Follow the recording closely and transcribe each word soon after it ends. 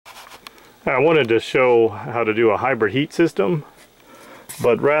I wanted to show how to do a hybrid heat system,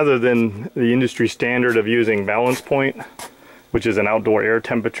 but rather than the industry standard of using balance point, which is an outdoor air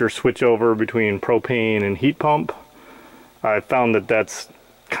temperature switchover between propane and heat pump, I found that that's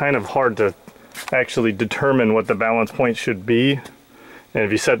kind of hard to actually determine what the balance point should be. And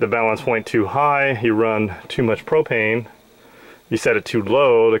if you set the balance point too high, you run too much propane. You set it too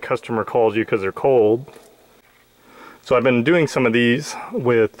low, the customer calls you because they're cold. So I've been doing some of these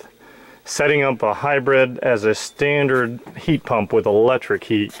with setting up a hybrid as a standard heat pump with electric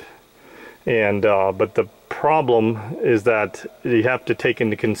heat. And but the problem is that you have to take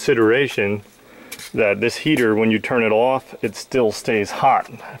into consideration that this heater, when you turn it off, it still stays hot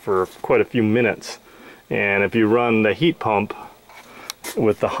for quite a few minutes. And if you run the heat pump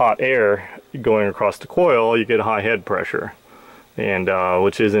with the hot air going across the coil, you get high head pressure, and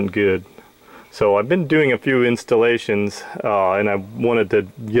which isn't good. So I've been doing a few installations, and I wanted to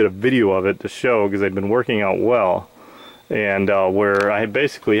get a video of it to show because they've been working out well. And where I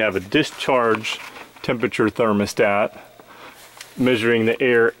basically have a discharge temperature thermostat measuring the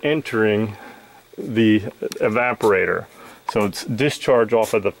air entering the evaporator. So it's discharge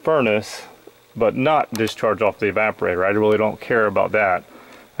off of the furnace, but not discharge off the evaporator. I really don't care about that.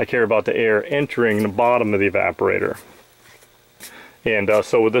 I care about the air entering the bottom of the evaporator. And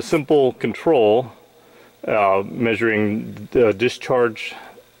so with a simple control, measuring the discharge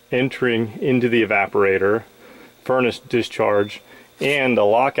entering into the evaporator, furnace discharge, and a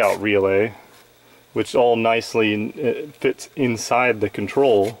lockout relay, which all nicely fits inside the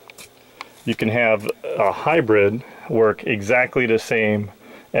control, you can have a hybrid work exactly the same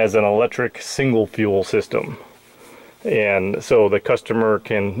as an electric single fuel system. And so the customer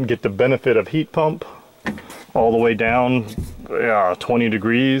can get the benefit of heat pump all the way down 20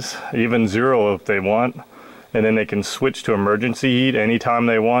 degrees, even 0 if they want, and then they can switch to emergency heat anytime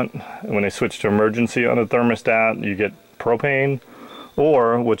they want. When they switch to emergency on a thermostat, you get propane,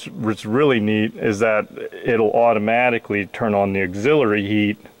 or what's really neat is that it'll automatically turn on the auxiliary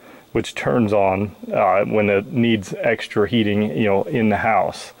heat, which turns on when it needs extra heating, in the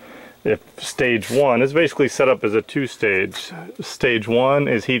house. If stage 1 is basically set up as a 2-stage. Stage 1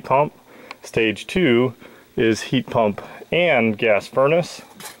 is heat pump, stage 2 is heat pump and gas furnace,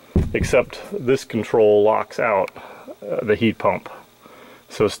 except this control locks out the heat pump.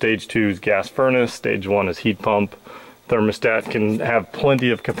 So stage 2 is gas furnace, stage 1 is heat pump. Thermostat can have plenty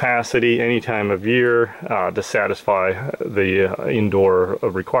of capacity any time of year to satisfy the indoor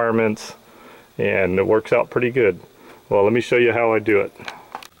requirements, and it works out pretty good. Well, let me show you how I do it.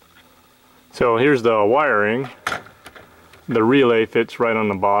 So here's the wiring. The relay fits right on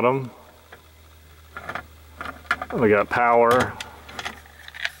the bottom. We got power.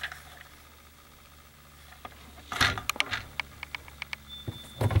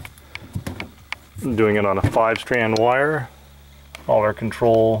 I'm doing it on a 5-strand wire. All our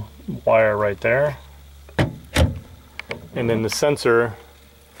control wire right there. And then the sensor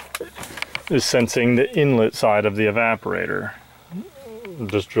is sensing the inlet side of the evaporator.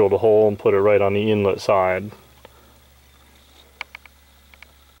 Just drilled a hole and put it right on the inlet side.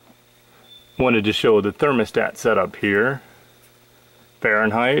 Wanted to show the thermostat setup here.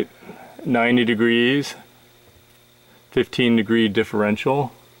 Fahrenheit, 90 degrees, 15-degree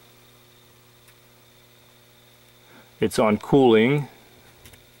differential. It's on cooling.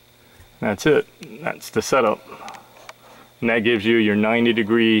 That's it. That's the setup. And that gives you your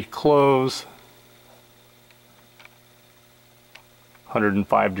 90-degree close,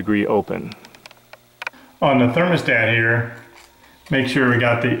 105-degree open. On the thermostat here, make sure we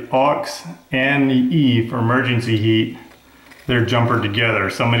got the aux and the E for emergency heat. They're jumpered together.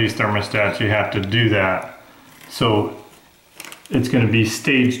 Some of these thermostats you have to do that. So it's going to be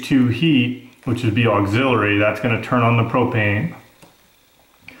stage 2 heat, which would be auxiliary. That's going to turn on the propane.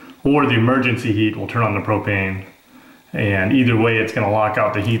 Or the emergency heat will turn on the propane. And either way, it's going to lock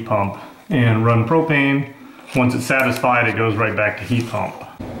out the heat pump and run propane. Once it's satisfied, it goes right back to heat pump.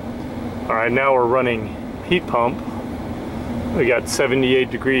 All right, now we're running heat pump. We got 78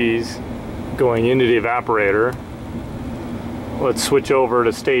 degrees going into the evaporator. Let's switch over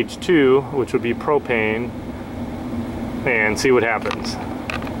to stage 2, which would be propane, and see what happens.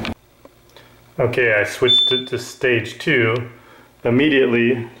 Okay, I switched it to stage 2.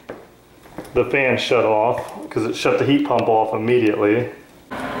 Immediately, the fan shut off because it shut the heat pump off immediately.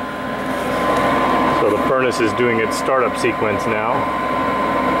 So the furnace is doing its startup sequence now.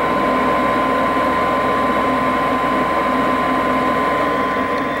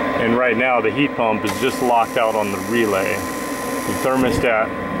 And right now the heat pump is just locked out on the relay. The thermostat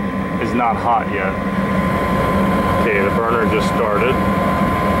is not hot yet. Okay, the burner just started.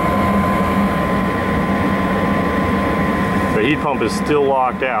 The heat pump is still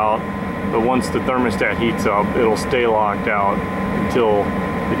locked out, but once the thermostat heats up, it'll stay locked out until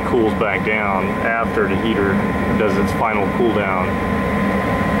it cools back down after the heater does its final cool down.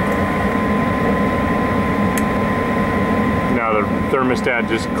 Now the thermostat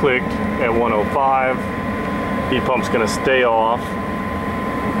just clicked at 105. Heat pump's going to stay off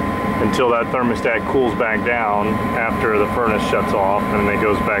until that thermostat cools back down after the furnace shuts off, and then it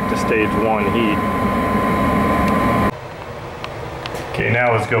goes back to stage 1 heat. Okay,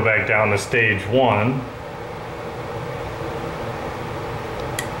 now let's go back down to stage 1.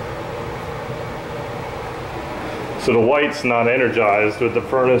 So the white's not energized, but the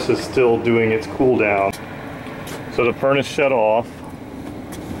furnace is still doing its cool down. So the furnace shut off,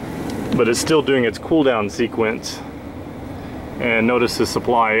 but it's still doing its cool down sequence. And notice the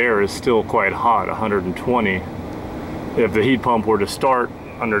supply air is still quite hot, 120. If the heat pump were to start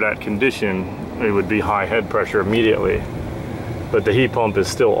under that condition, it would be high head pressure immediately. But the heat pump is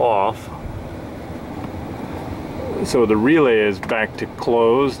still off. So the relay is back to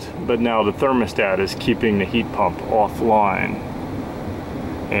closed, but now the thermostat is keeping the heat pump offline.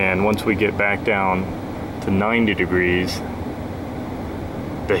 And once we get back down to 90 degrees,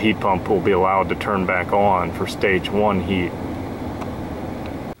 the heat pump will be allowed to turn back on for stage 1 heat.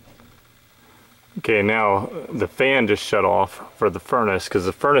 Okay, now the fan just shut off for the furnace because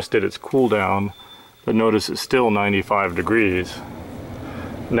the furnace did its cool down, but notice it's still 95 degrees.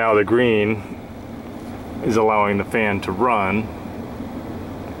 Now the green is allowing the fan to run,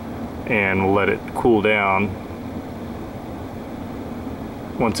 and we'll let it cool down.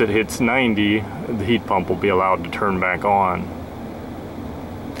 Once it hits 90, the heat pump will be allowed to turn back on.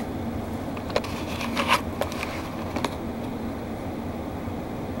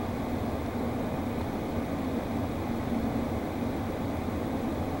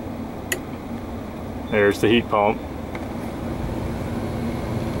 There's the heat pump.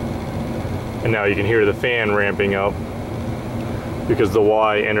 And now you can hear the fan ramping up because the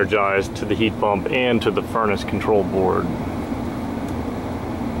Y energized to the heat pump and to the furnace control board.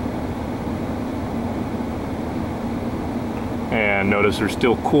 And notice there's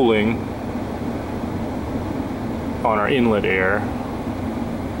still cooling on our inlet air.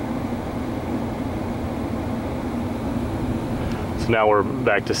 So now we're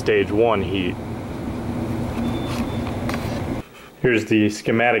back to stage 1 heat. Here's the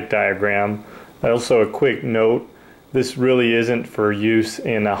schematic diagram. Also a quick note, this really isn't for use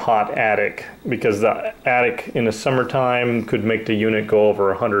in a hot attic because the attic in the summertime could make the unit go over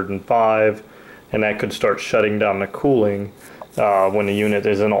 105, and that could start shutting down the cooling when the unit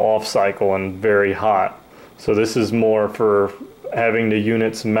is in off cycle and very hot. So this is more for having the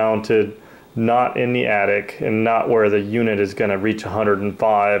units mounted not in the attic and not where the unit is going to reach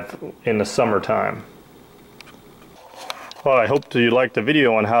 105 in the summertime. Well, I hope you liked the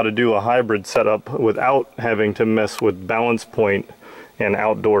video on how to do a hybrid setup without having to mess with balance point and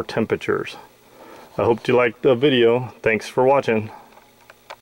outdoor temperatures. I hope you liked the video. Thanks for watching.